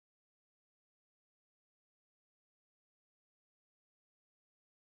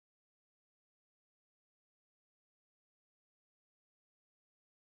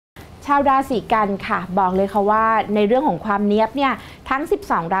ชาวราศีกันค่ะบอกเลยค่ะว่าในเรื่องของความเนี๊ยบเนี่ยทั้ง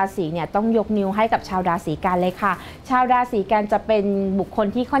12ราศีเนี่ยต้องยกนิ้วให้กับชาวราศีกันเลยค่ะชาวราศีกันจะเป็นบุคคล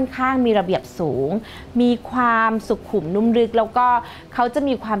ที่ค่อนข้างมีระเบียบสูงมีความสุขุมนุ่มลึกแล้วก็เขาจะ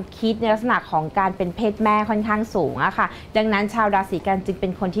มีความคิดในลักษณะของการเป็นเพศแม่ค่อนข้างสูงอะค่ะดังนั้นชาวราศีกันจึงเป็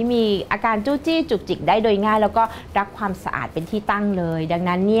นคนที่มีอาการจู้จี้จุกจิกได้โดยง่ายแล้วก็รักความสะอาดเป็นที่ตั้งเลยดัง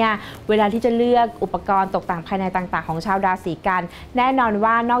นั้นเนี่ยเวลาที่จะเลือกอุปกรณ์ตกแต่งภายในต่างๆของชาวราศีกันแน่นอน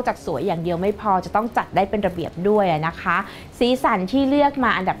ว่านอกจากสวยอย่างเดียวไม่พอจะต้องจัดได้เป็นระเบียบด้วยนะคะสีสันที่เลือกม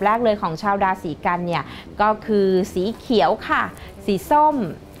าอันดับแรกเลยของชาวราศีกันเนี่ยก็คือสีเขียวค่ะสีส้ม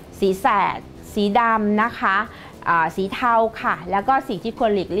สีแสดสีดำนะคะสีเทาค่ะแล้วก็สีที่คว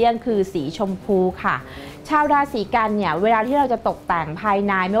รหลีกเลี่ยงคือสีชมพูค่ะชาวราศีกันเนี่ยเวลาที่เราจะตกแต่งภายใ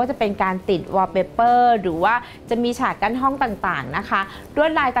นไม่ว่าจะเป็นการติดวอลเปเปอร์หรือว่าจะมีฉากกั้นห้องต่างๆนะคะลว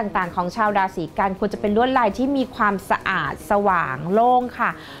ดลายต่างๆของชาวราศีกันควรจะเป็นลวดลายที่มีความสะอาดสว่างโล่งค่ะ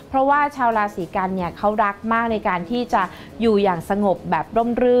เพราะว่าชาวราศีกันเนี่ยเขารักมากในการที่จะอยู่อย่างสงบแบบร่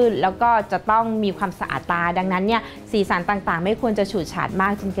มรื่นแล้วก็จะต้องมีความสะอาดตาดังนั้นเนี่ยสีสันต่างๆไม่ควรจะฉูดฉาดมา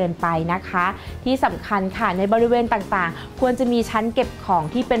กจนเกินไปนะคะที่สำคัญค่ะในบริเวณต่างๆควรจะมีชั้นเก็บของ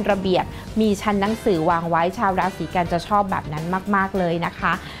ที่เป็นระเบียบมีชั้นหนังสือวางไว้ชาวราศีกันจะชอบแบบนั้นมากๆเลยนะค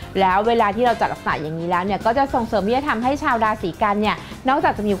ะแล้วเวลาที่เราจัดลักษณะอย่างนี้แล้วเนี่ยก็จะส่งเสริมที่จะทำให้ชาวราศีกันเนี่ยนอกจา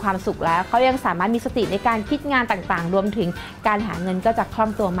กจะมีความสุขแล้วเขายังสามารถมีสติในการคิดงานต่างๆรวมถึงการหาเงินก็จะคล่อง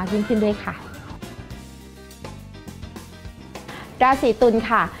ตัวมากยิ่งขึ้นด้วยค่ะราศีตุล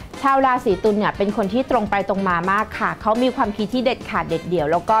ค่ะชาวราศีตุลเนี่ยเป็นคนที่ตรงไปตรงมามากค่ะเขามีความคิดที่เด็ดขาดเด็ดเดี่ยว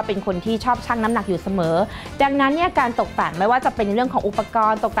แล้วก็เป็นคนที่ชอบชั่งน้ำหนักอยู่เสมอดังนั้นเนี่ยการตกแต่งไม่ว่าจะเป็นเรื่องของอุปก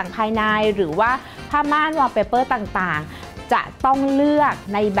รณ์ตกแต่งภายในหรือว่าผ้าม่านวอลเปเปอร์ต่างๆจะต้องเลือก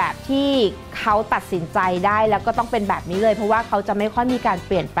ในแบบที่เขาตัดสินใจได้แล้วก็ต้องเป็นแบบนี้เลยเพราะว่าเขาจะไม่ค่อยมีการเ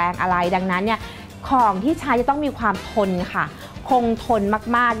ปลี่ยนแปลงอะไรดังนั้นเนี่ยของที่ใช้จะต้องมีความทนค่ะคงทน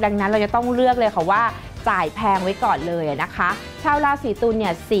มากๆดังนั้นเราจะต้องเลือกเลยค่ะว่าจ่ายแพงไว้ก่อนเลยนะคะชาวราศีตุลเนี่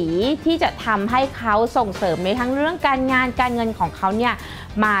ยสีที่จะทำให้เขาส่งเสริมในทั้งเรื่องการงานการเงินของเขาเนี่ย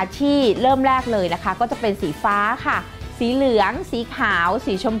มาที่เริ่มแรกเลยนะคะก็จะเป็นสีฟ้าค่ะสีเหลืองสีขาว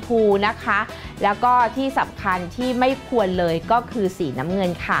สีชมพูนะคะแล้วก็ที่สำคัญที่ไม่ควรเลยก็คือสีน้ำเงิน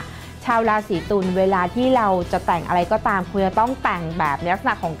ค่ะชาวราศีตุลเวลาที่เราจะแต่งอะไรก็ตามควรจะต้องแต่งแบบในลักษ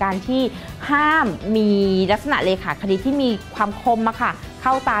ณะของการที่ห้ามมีลักษณะเลขาคณิตที่มีความคมอะค่ะเข้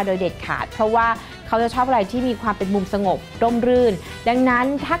าตาโดยเด็ดขาดเพราะว่าเขาจะชอบอะไรที่มีความเป็นมุมสงบร่มรื่นดังนั้น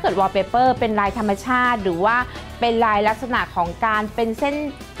ถ้าเกิดวอลเปเปอร์เป็นลายธรรมชาติหรือว่าเป็นลายลักษณะของการเป็น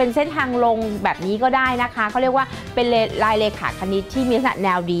เส้นทางลงแบบนี้ก็ได้นะคะเขาเรียกว่าเป็นลายเลขาคณิตที่มีลักษณะแน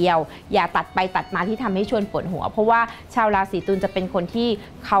วเดียวอย่าตัดไปตัดมาที่ทำให้ชวนปวดหัวเพราะว่าชาวราศีตุลจะเป็นคนที่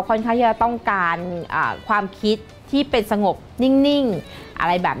เขาค่อนข้างจะต้องการความคิดที่เป็นสงบนิ่งๆอะ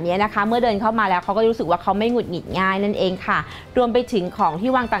ไรแบบนี้นะคะเมื่อเดินเข้ามาแล้วเขาก็รู้สึกว่าเขาไม่หงุดหงิดง่ายนั่นเองค่ะรวมไปถึงของ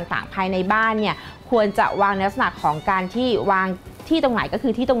ที่วางต่างๆภายในบ้านเนี่ยควรจะวางในลักษณะของการที่วางที่ตรงไหนก็คื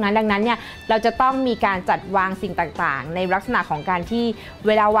อที่ตรงนั้นดังนั้นเนี่ยเราจะต้องมีการจัดวางสิ่งต่างๆในลักษณะของการที่เ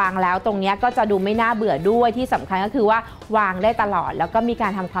วลาวางแล้วตรงนี้ก็จะดูไม่น่าเบื่อด้วยที่สำคัญก็คือว่าวางได้ตลอดแล้วก็มีกา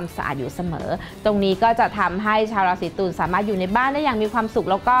รทำความสะอาดอยู่เสมอตรงนี้ก็จะทำให้ชาวราศีตุลสามารถอยู่ในบ้านได้อย่างมีความสุข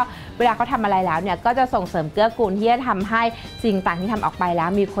แล้วก็เวลาเขาทำอะไรแล้วเนี่ยก็จะส่งเสริมเกื้อกูลที่จะทำให้สิ่งต่างที่ทำออกไปแล้ว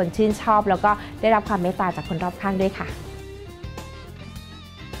มีคนชื่นชอบแล้วก็ได้รับความเมตตาจากคนรอบข้างด้วยค่ะ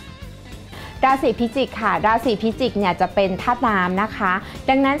ราศีพิจิกค่ะราศีพิจิกเนี่ยจะเป็นธาตุน้ำนะคะ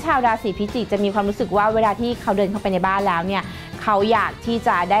ดังนั้นชาวราศีพิจิกจะมีความรู้สึกว่าเวลาที่เขาเดินเข้าไปในบ้านแล้วเนี่ยเขาอยากที่จ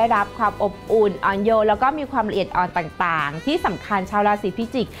ะได้รับความอบอุ่นอ่อนโยนแล้วก็มีความละเอียดอ่อนต่างๆที่สำคัญชาวราศีพิ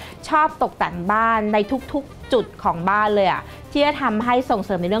จิกชอบตกแต่งบ้านในทุกๆจุดของบ้านเลยอะที่จะทำให้ส่งเส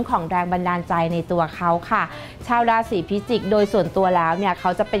ริมในเรื่องของแรงบันดาลใจในตัวเขาค่ะชาวราศีพิจิกโดยส่วนตัวแล้วเนี่ยเขา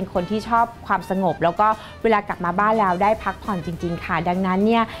จะเป็นคนที่ชอบความสงบแล้วก็เวลากลับมาบ้านแล้วได้พักผ่อนจริงๆค่ะดังนั้น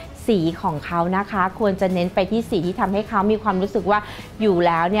เนี่ยสีของเขานะคะควรจะเน้นไปที่สีที่ทำให้เขามีความรู้สึกว่าอยู่แ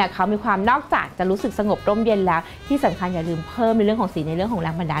ล้วเนี่ยเขามีความนอกจากจะรู้สึกสงบร่มเย็นแล้วที่สำคัญอย่าลืมเพิ่มในเรื่องของสีในเรื่องของแร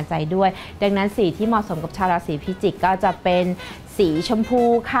งบันดาลใจด้วยดังนั้นสีที่เหมาะสมกับชาวราศีพิจิกก็จะเป็นสีชมพู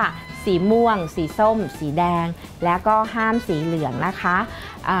ค่ะสีม่วงสีส้มสีแดงและก็ห้ามสีเหลืองนะคะ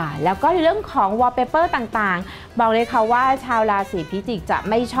แล้วก็ในเรื่องของวอลเปเปอร์ต่างๆบอกเลยค่ะว่าชาวราศีพิจิกจะ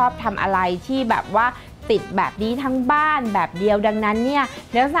ไม่ชอบทำอะไรที่แบบว่าติดแบบนี้ทั้งบ้านแบบเดียวดังนั้นเนี่ย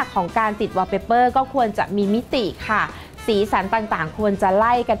ในลักษณะของการติดวอลเปเปอร์ก็ควรจะมีมิติค่ะสีสันต่างๆควรจะไ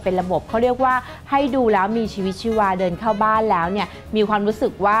ล่กันเป็นระบบเขาเรียกว่าให้ดูแล้วมีชีวิตชีวาเดินเข้าบ้านแล้วเนี่ยมีความรู้สึ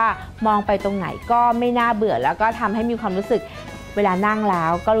กว่ามองไปตรงไหนก็ไม่น่าเบื่อแล้วก็ทำให้มีความรู้สึกเวลานั่งแล้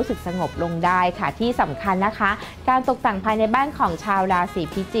วก็รู้สึกสงบลงได้ค่ะที่สำคัญนะคะการตกแต่งภายในบ้านของชาวราศี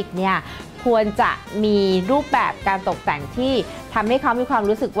พิจิกเนี่ยควรจะมีรูปแบบการตกแต่งที่ทำให้เขามีความ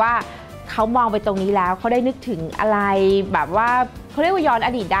รู้สึกว่าเขามองไปตรงนี้แล้วเขาได้นึกถึงอะไรแบบว่า เขาเรียกว่าย้อนอ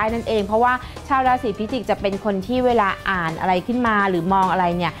ดีตได้นั่นเองเพราะว่าชาวราศีพิจิกจะเป็นคนที่เวลาอ่านอะไรขึ้นมาหรือมองอะไร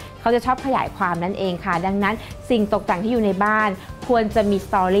เนี่ยเขาจะชอบขยายความนั่นเองค่ะดังนั้นสิ่งตกแต่งที่อยู่ในบ้านควรจะมีส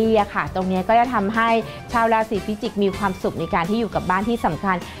ตอรี่อะค่ะตรงนี้ก็จะทำให้ชาวราศีพิจิกมีความสุขในการที่อยู่กับบ้านที่สำ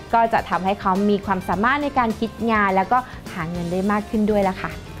คัญก็จะทำให้เขามีความสามารถในการคิดงานแล้วก็หาเงินได้มากขึ้นด้วยละค่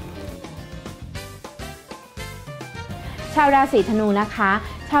ะชาวราศีธนูนะคะ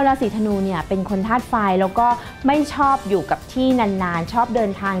ชาวราศีธนูเนี่ยเป็นคนธาตุไฟแล้วก็ไม่ชอบอยู่กับที่นานๆชอบเดิ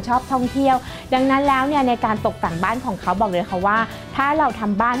นทางชอบท่องเที่ยวดังนั้นแล้วเนี่ยในการตกแต่งบ้านของเขาบอกเลยค่ะว่าถ้าเราท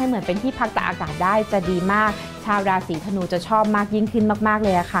ำบ้านให้เหมือนเป็นที่พักตากอากาศได้จะดีมากชาวราศีธนูจะชอบมากยิ่งขึ้นมากๆเล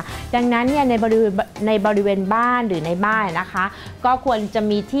ยค่ะดังนั้นเนี่ยในบริเวณบ้านหรือในบ้านนะคะก็ควรจะ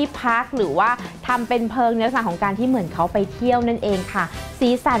มีที่พักหรือว่าทำเป็นเพิงในลักษณะของการที่เหมือนเขาไปเที่ยวนั่นเองค่ะสี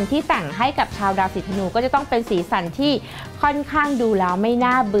สันที่แต่งให้กับชาวราศีธนูก็จะต้องเป็นสีสันที่ค่อนข้างดูแล้วไม่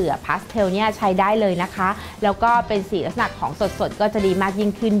น่าเบื่อพาสเทลเนี่ยใช้ได้เลยนะคะแล้วก็เป็นสีลักษณะของสดๆก็จะดีมากยิ่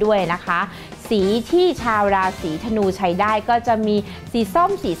งขึ้นด้วยนะคะสีที่ชาวราศีธนูใช้ได้ก็จะมีสีส้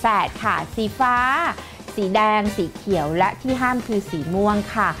มสีแสดค่ะสีฟ้าสีแดงสีเขียวและที่ห้ามคือสีม่วง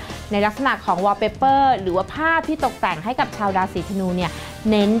ค่ะในลักษณะของวอลเปเปอร์หรือว่าภาพที่ตกแต่งให้กับชาวราศีธนูเนี่ย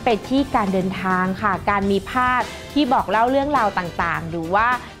เน้นไปที่การเดินทางค่ะการมีภาพที่บอกเล่าเรื่องราวต่างๆหรือว่า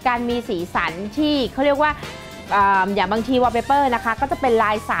การมีสีสันที่เขาเรียกว่าอย่างบางทีวอลเปเปอร์นะคะก็จะเป็นล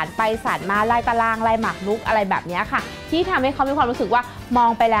ายสารไปสารมาลายตารางลายหมากรุกอะไรแบบนี้ค่ะที่ทำให้เขามีความรู้สึกว่ามอ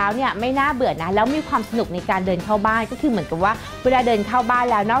งไปแล้วเนี่ยไม่น่าเบื่อนะแล้วมีความสนุกในการเดินเข้าบ้านก็คือเหมือนกับว่าเวลาเดินเข้าบ้าน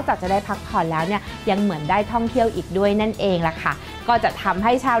แล้วนอกจากจะได้พักผ่อนแล้วเนี่ยยังเหมือนได้ท่องเที่ยวอีกด้วยนั่นเองล่ะค่ะก็จะทำใ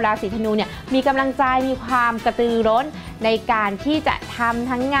ห้ชาวราศีธนูเนี่ยมีกำลังใจมีความกระตือร้นในการที่จะทำ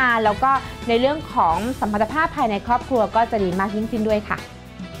ทั้งงานแล้วก็ในเรื่องของสัมพันธภาพภายในครอบครัวก็จะดีมากยิ่งขึ้นด้วยค่ะ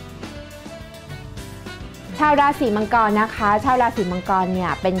ชาวราศีมังกรนะคะชาวราศีมังกรเนี่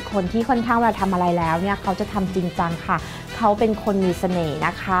ยเป็นคนที่ค่อนข้างเวลาทำอะไรแล้วเนี่ยเขาจะทำจริงจังค่ะเขาเป็นคนมีเสน่ห์น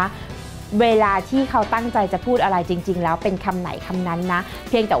ะคะเวลาที่เขาตั้งใจจะพูดอะไรจริงๆแล้วเป็นคำไหนคำนั้นนะ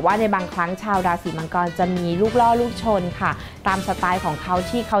เพียงแต่ว่าในบางครั้งชาวราศีมังกรจะมีลูกล่อลูกชนค่ะตามสไตล์ของเขา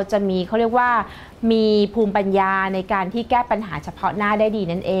ที่เขาจะมีเขาเรียกว่ามีภูมิปัญญาในการที่แก้ปัญหาเฉพาะหน้าได้ดี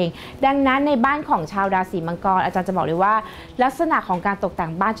นั่นเองดังนั้นในบ้านของชาวราศีมังกรอาจารย์จะบอกเลยว่าลักษณะของการตกแต่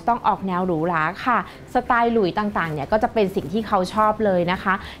งบ้านจะต้องออกแนวหรูหราค่ะสไตล์หลุยต่างๆเนี่ยก็จะเป็นสิ่งที่เขาชอบเลยนะค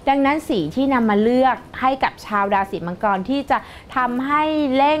ะดังนั้นสีที่นำมาเลือกให้กับชาวราศีมังกรที่จะทำให้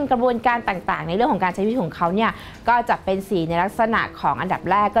เร่งกระบวนการต่างๆในเรื่องของการใช้ชีวิตของเขาเนี่ยก็จะเป็นสีในลักษณะของอันดับ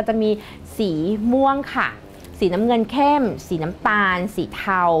แรกก็จะมีสีม่วงค่ะสีน้ำเงินเข้มสีน้ำตาลสีเท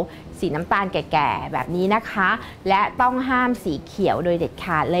าสีน้ำตาลแก่ๆแบบนี้นะคะและต้องห้ามสีเขียวโดยเด็ดข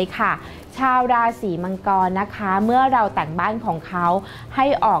าดเลยค่ะชาวราศีมังกรนะคะเมื่อเราแต่งบ้านของเขาให้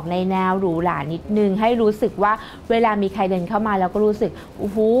ออกในแนวหรูหรานิดนึงให้รู้สึกว่าเวลามีใครเดินเข้ามาแล้วก็รู้สึกโอ้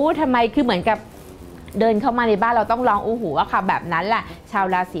โหทำไมคือเหมือนกับเดินเข้ามาในบ้านเราต้องร้องอู้หูอะค่ะแบบนั้นแหละชาว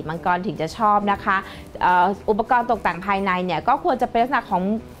ราศีมังกรถึงจะชอบนะคะอุปกรณ์ตกแต่งภายในเนี่ยก็ควรจะเป็นลักษณะของ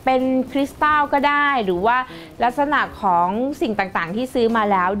เป็นคริสตัลก็ได้หรือว่าลักษณะของสิ่งต่างๆที่ซื้อมา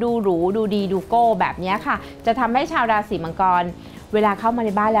แล้วดูหรูดูดีดูโก้แบบนี้ค่ะจะทำให้ชาวราศีมังกรเวลาเข้ามาใน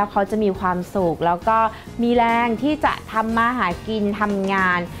บ้านแล้วเขาจะมีความสุขแล้วก็มีแรงที่จะทำมาหากินทำงา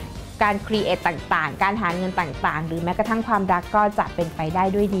นการครีเอทต่างๆการหาเงินต่างๆหรือแม้กระทั่งความรักก็จะเป็นไปได้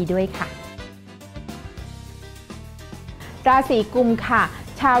ด้วยดีด้วยค่ะราศีกุมค่ะ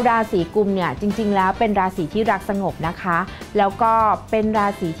ชาวราศีกุมเนี่ยจริงๆแล้วเป็นราศีที่รักสงบนะคะแล้วก็เป็นรา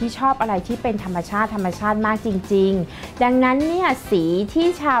ศีที่ชอบอะไรที่เป็นธรรมชาติมากจริงๆดังนั้นเนี่ยสีที่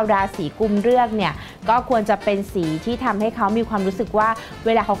ชาวราศีกุมเลือกเนี่ยก็ควรจะเป็นสีที่ทำให้เขามีความรู้สึกว่าเว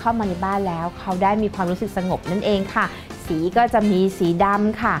ลาเขาเข้ามาในบ้านแล้วเขาได้มีความรู้สึกสงบนั่นเองค่ะสีก็จะมีสีด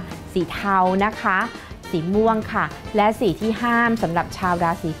ำค่ะสีเทานะคะสีม่วงค่ะและสีที่ห้ามสำหรับชาวร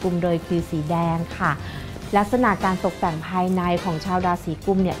าศีกุมโดยคือสีแดงค่ะลักษณะการตกแต่งภายในของชาวราศี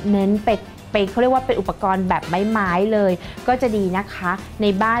กุมเนี่ยเน้นเป็นเขาเรียกว่าเป็นอุปกรณ์แบบไม้ๆเลยก็จะดีนะคะใน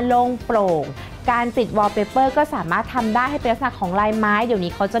บ้านโล่งโปร่งการติดวอลเปเปอร์ก็สามารถทำได้ให้เป็นลักษณะของลายไม้เดี๋ยว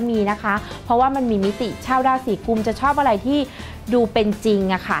นี้เขาจะมีนะคะเพราะว่ามันมีมิติชาวราศีกุมจะชอบอะไรที่ดูเป็นจริง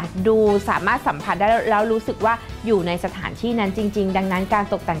อะค่ะดูสามารถสัมผัสได้แล้วรู้สึกว่าอยู่ในสถานที่นั้นจริงๆดังนั้นการ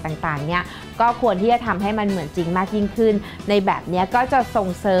ตกแต่งต่างๆเนี่ยก็ควรที่จะทำให้มันเหมือนจริงมากยิ่งขึ้นในแบบนี้ก็จะส่ง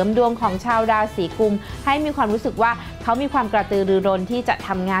เสริมดวงของชาวราศีกุมให้มีความรู้สึกว่าเขามีความกระตือรือร้นที่จะท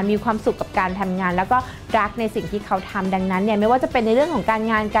ำงานมีความสุขกับการทำงานแล้วก็รักในสิ่งที่เขาทำดังนั้นเนี่ยไม่ว่าจะเป็นในเรื่องของการ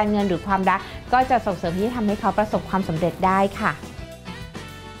งานการเงินหรือความรักก็จะส่งเสริมที่จะทำให้เขาประสบความสำเร็จได้ค่ะ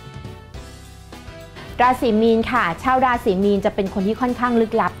ราศีมีนค่ะชาวราศีมีนจะเป็นคนที่ค่อนข้างลึ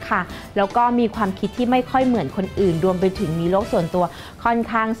กลับค่ะแล้วก็มีความคิดที่ไม่ค่อยเหมือนคนอื่นรวมไปถึงมีโลกส่วนตัวค่อน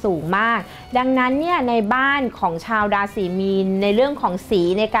ข้างสูงมากดังนั้นเนี่ยในบ้านของชาวราศีมีนในเรื่องของสี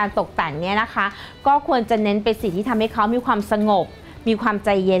ในการตกแต่งเนี่ยนะคะก็ควรจะเน้นเป็นสีที่ทำให้เขามีความสงบมีความใจ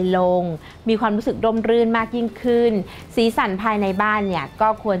เย็นลงมีความรู้สึกร่มรื่นมากยิ่งขึ้นสีสันภายในบ้านเนี่ยก็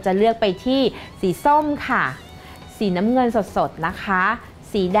ควรจะเลือกไปที่สีส้มค่ะสีน้ำเงินสดๆนะคะ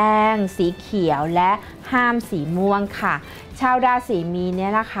สีแดงสีเขียวและห้ามสีม่วงค่ะชาวราศีมีนเนี่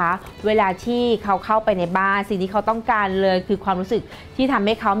ยนะคะเวลาที่เขาเข้าไปในบ้านสิ่งที่เขาต้องการเลยคือความรู้สึกที่ทำใ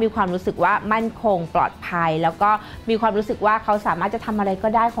ห้เขามีความรู้สึกว่ามั่นคงปลอดภัยแล้วก็มีความรู้สึกว่าเขาสามารถจะทำอะไรก็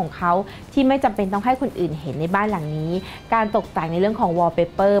ได้ของเขาที่ไม่จำเป็นต้องให้คนอื่นเห็นในบ้านหลังนี้การตกแต่งในเรื่องของวอลเป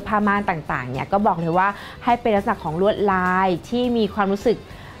เปอร์ผ้าม่านต่างๆเนี่ยก็บอกเลยว่าให้เป็นลักษณะของลวดลายที่มีความรู้สึก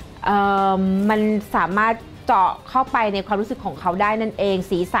มันสามารถเจาะเข้าไปในความรู้สึกของเขาได้นั่นเอง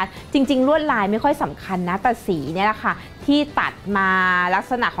สีสันจริงๆลวดลายไม่ค่อยสำคัญนะแต่สีเนี่ยแหละค่ะที่ตัดมาลัก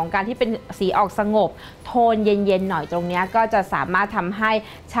ษณะของการที่เป็นสีออกสงบโทนเย็นๆหน่อยตรงนี้ก็จะสามารถทำให้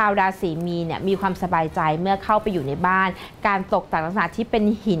ชาวราศีมีนเนี่ยมีความสบายใจเมื่อเข้าไปอยู่ในบ้านการตกแต่งลักษณะที่เป็น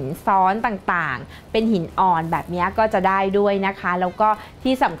หินซ้อนต่างๆเป็นหินอ่อนแบบนี้ก็จะได้ด้วยนะคะแล้วก็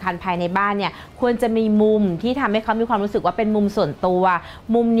ที่สำคัญภายในบ้านเนี่ยควรจะมีมุมที่ทำให้เขามีความรู้สึกว่าเป็นมุมส่วนตัว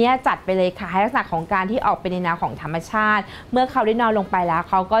มุมนี้จัดไปเลยค่ะให้ลักษณะของการที่ออกเป็นในแนวของธรรมชาติเมื่อเขาได้นอนลงไปแล้ว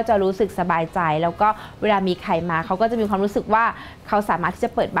เขาก็จะรู้สึกสบายใจแล้วก็เวลามีใครมาเขาก็จะมีความรู้สึกว่าเขาสามารถที่จ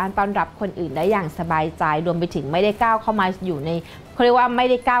ะเปิดบ้านต้อนรับคนอื่นได้อย่างสบายใจรวมไปถึงไม่ได้ก้าวเข้ามาอยู่ในเขาเรียกว่าไม่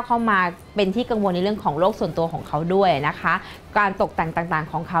ได้ก้าวเข้ามาเป็นที่กังวลในเรื่องของโลกส่วนตัวของเขาด้วยนะคะการตกแต่งต่าง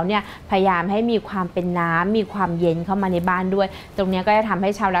ๆของเขาเนี่ยพยายามให้มีความเป็นน้ำมีความเย็นเข้ามาในบ้านด้วยตรงนี้ก็จะทำให้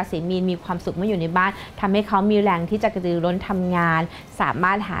ชาวราศีมีนมีความสุขเมื่ออยู่ในบ้านทำให้เขามีแรงที่จะกระตือรือร้นทำงานสาม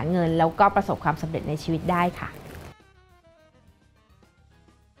ารถหาเงินแล้วก็ประสบความสำเร็จในชีวิตได้ค่ะ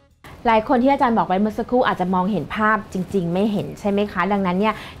หลายคนที่อาจารย์บอกไว้เมื่อสักครู่อาจจะมองเห็นภาพจริงๆไม่เห็นใช่ไหมคะดังนั้นเ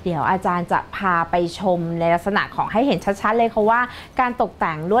นี่ยเดี๋ยวอาจารย์จะพาไปชมในลักษณะของให้เห็นชัดๆเลยค่ะว่าการตกแ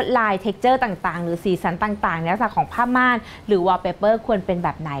ต่งลวดลายเท็กเจอร์ต่างๆหรือสีสันต่างๆในลักษณะของผ้าม่านหรือวอลเปเปอร์ควรเป็นแบ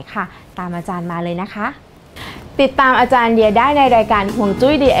บไหนค่ะตามอาจารย์มาเลยนะคะติดตามอาจารย์เดียได้ในรายการฮวง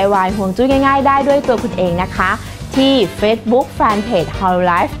จุ้ย DIY ฮวงจุ้ยง่ายๆได้ด้วยตัวคุณเองนะคะที่ Facebook Fanpage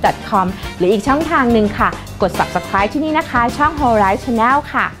horolive.com หรืออีกช่องทางหนึ่งค่ะกด Subscribe ที่นี่นะคะช่อง horolive Channel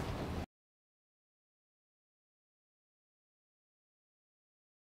ค่ะ